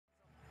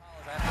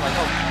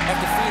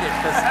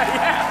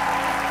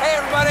Hey,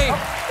 everybody.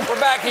 We're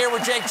back here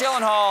with Jake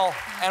Gyllenhaal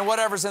and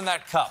whatever's in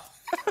that cup.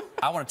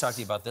 I want to talk to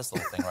you about this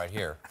little thing right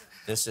here.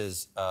 This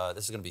is going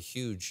to be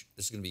huge.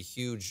 This is going to be a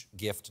huge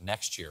gift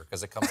next year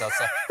because it comes out.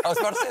 I was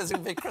about to say it's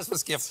going to be a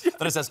Christmas gift,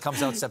 but it says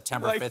comes out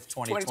September 5th,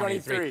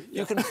 2023.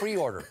 You can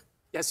pre-order.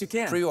 Yes, you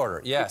can.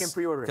 Pre-order, yes. You can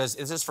pre-order it. Because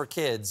this is for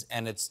kids,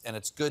 and it's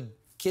good.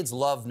 Kids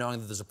love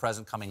knowing that there's a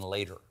present coming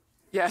later.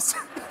 Yes.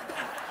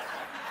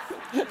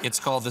 It's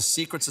called The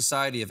Secret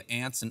Society of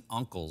Aunts and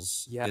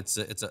Uncles. Yeah. It's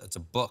a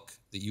book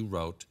that you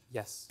wrote.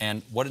 Yes.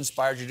 And what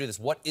inspired you to do this?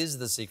 What is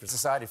The Secret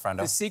Society, friendo?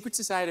 The Secret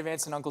Society of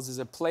Aunts and Uncles is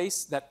a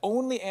place that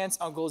only aunts,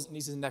 uncles,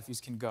 nieces, and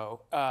nephews can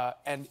go.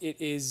 And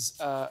it is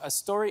a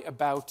story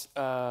about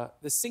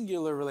the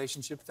singular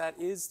relationship that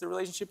is the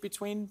relationship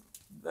between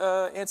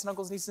aunts and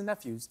uncles, nieces, and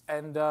nephews.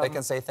 And they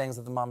can say things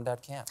that the mom and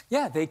dad can't.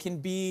 Yeah, they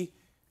can be,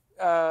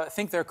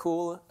 think they're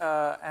cool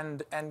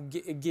and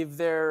give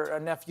their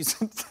nephews...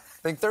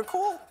 Think they're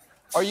cool?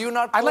 Are you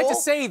not cool? I'd like to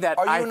say that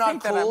Are you I not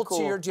think cool, that I'm cool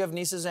to your... Do you have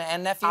nieces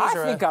and nephews? I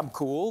think I'm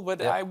cool, but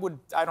yeah.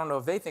 I don't know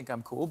if they think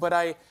I'm cool, but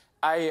How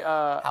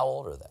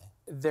old are they?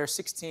 They're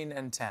 16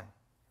 and 10.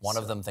 One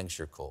of them thinks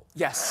you're cool.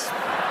 Yes.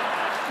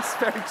 It's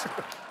very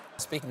true.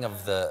 Speaking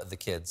of the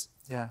kids,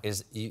 yeah.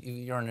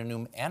 You're in a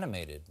new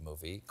animated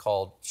movie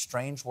called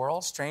Strange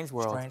World? Strange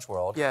World. Strange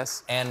World.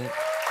 Yes. And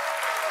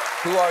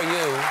who are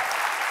you?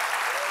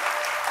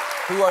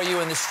 Who are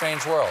you in this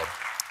strange world?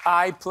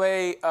 I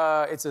play,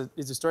 it's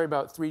a story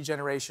about 3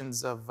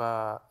 generations of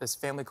this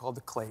family called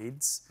the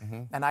Clades.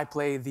 Mm-hmm. And I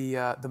play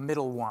the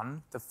middle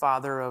one, the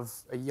father of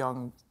a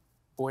young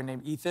boy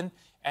named Ethan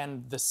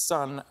and the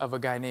son of a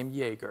guy named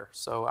Jaeger.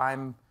 So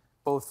I'm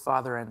both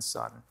father and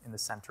son in the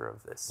center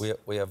of this.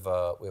 We have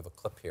a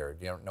clip here.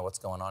 Do you know what's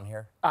going on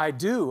here? I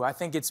do. I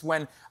think it's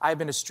when I've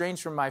been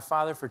estranged from my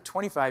father for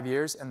 25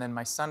 years, and then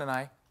my son and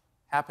I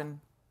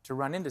happen to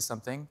run into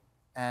something,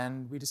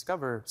 and we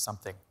discover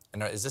something.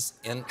 And is this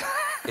in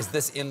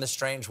the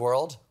strange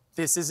world?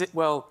 This is it.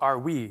 Well, are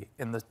we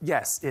in the?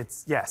 Yes,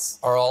 it's yes.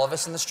 Are all of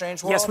us in the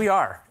strange world? Yes, we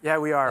are. Yeah,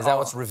 we are. Is that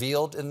what's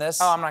revealed in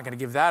this? Oh, I'm not going to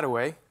give that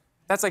away.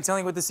 That's like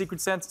telling what the Secret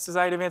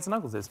Society of Aunts and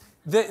Uncles is.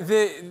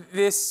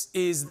 This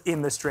is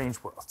in the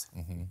strange world.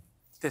 Mm-hmm.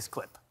 This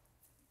clip.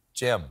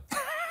 Jim.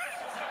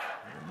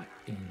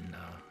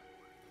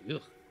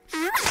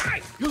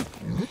 Hey,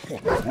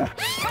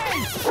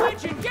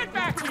 Legend, get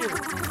back here!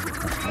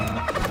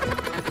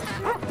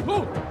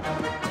 Oh.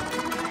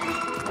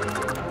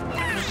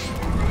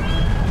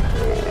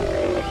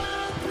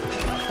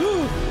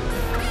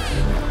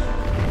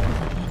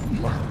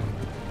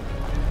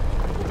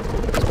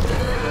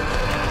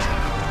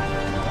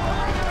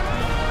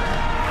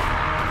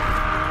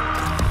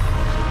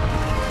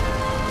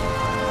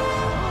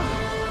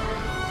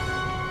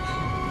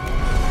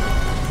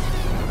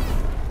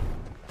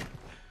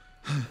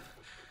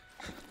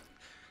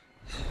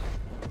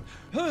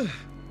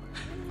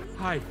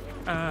 Hi,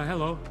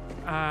 hello.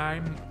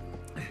 I'm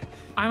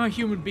a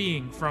human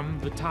being from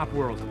the top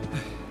world.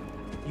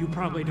 You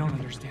probably don't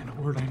understand a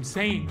word I'm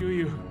saying, do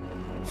you?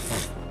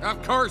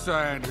 Of course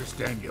I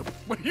understand you.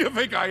 What do you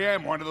think I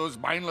am, one of those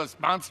mindless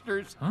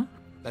monsters? Huh?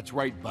 That's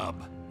right,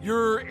 bub.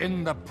 You're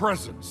in the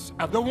presence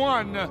of the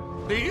one,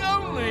 the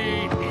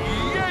only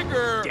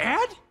Jaeger.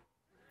 Dad?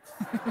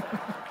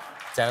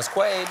 Dennis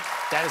Quaid.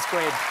 Dennis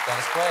Quaid.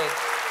 Dennis Quaid.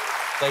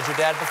 Played your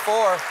dad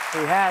before.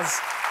 He has.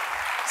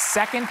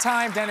 Second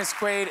time Dennis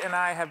Quaid and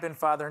I have been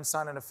father and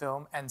son in a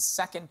film, and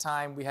second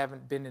time we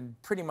haven't been in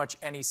pretty much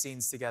any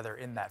scenes together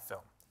in that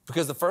film.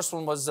 Because the first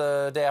one was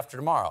Day After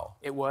Tomorrow.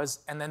 It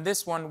was, and then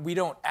this one, we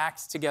don't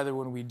act together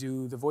when we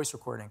do the voice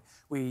recording.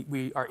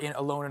 We are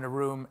alone in a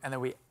room, and then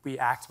we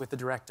act with the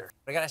director.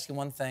 I gotta ask you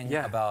one thing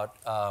about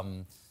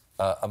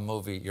a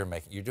movie you're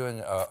making. You're doing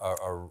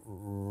a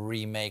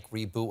remake,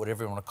 reboot,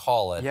 whatever you want to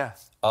call it,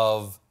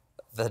 of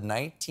the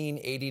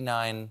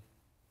 1989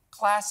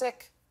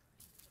 classic.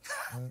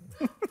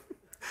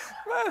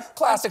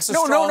 Classic's a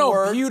strong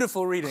word.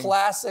 Beautiful reading.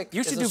 Classic.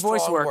 You should do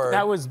voice work. Word.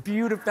 That was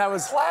beautiful. That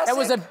was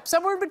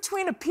somewhere in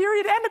between a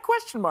period and a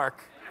question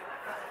mark.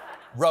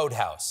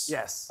 Roadhouse.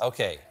 Yes.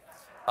 Okay.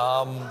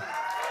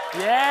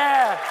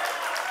 Yeah.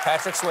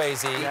 Patrick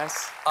Swayze.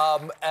 Yes.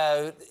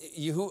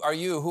 Who are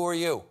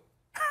you?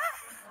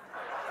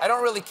 I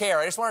don't really care.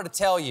 I just wanted to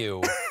tell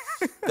you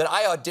that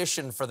I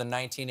auditioned for the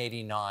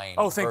 1989.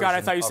 Oh, thank God!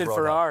 I thought you said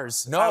for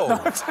ours. No.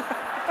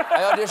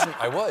 I auditioned.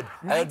 I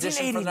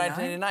auditioned for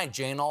 1989.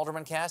 Jane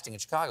Alderman Casting in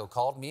Chicago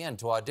called me in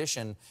to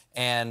audition,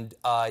 and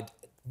might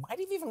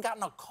have even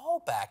gotten a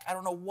call back. I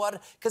don't know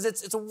what, because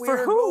it's a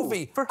weird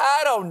movie.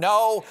 I don't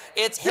know.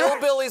 It's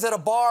hillbillies at a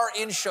bar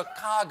in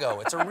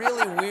Chicago. It's a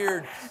really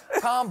weird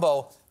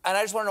combo, and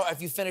I just want to know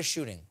if you finished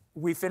shooting.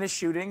 We finished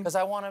shooting because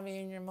I want to be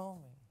in your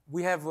movie.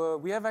 We have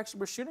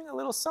actually, we're shooting a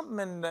little something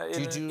in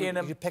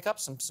you pick up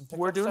some pickups?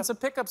 We're doing some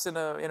pickups in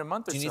a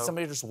month or so. Do you need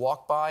somebody to just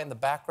walk by in the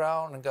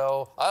background and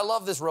go, I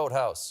love this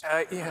Roadhouse?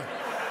 Yeah.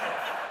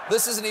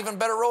 This is an even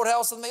better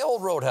Roadhouse than the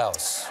old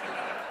Roadhouse.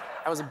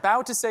 I was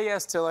about to say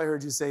yes till I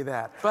heard you say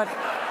that, but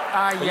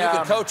But you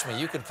could coach me.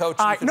 You could coach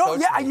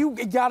me. You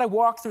gotta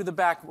walk through the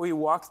back. Will you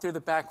walk through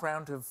the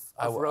background of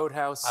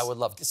Roadhouse? I would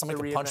love somebody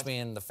could punch me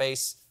in the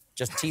face,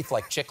 just teeth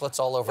like chiclets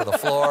all over the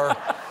floor.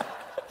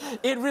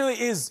 It really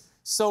is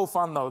so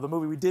fun, though. The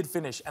movie we did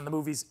finish, and the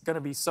movie's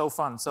gonna be so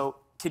fun. So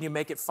can you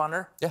make it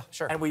funner? Yeah,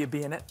 sure. And will you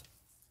be in it?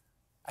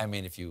 I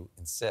mean, if you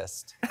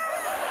insist.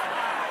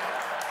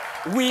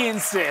 We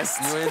insist.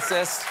 You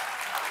insist?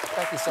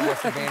 Thank you so much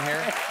for being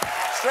here.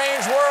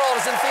 Strange World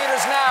is in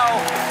theaters now.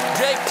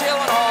 Jake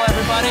Gyllenhaal,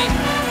 everybody.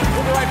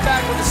 We'll be right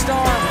back with the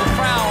star of The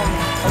Crown,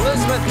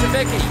 Elizabeth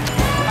Debicki.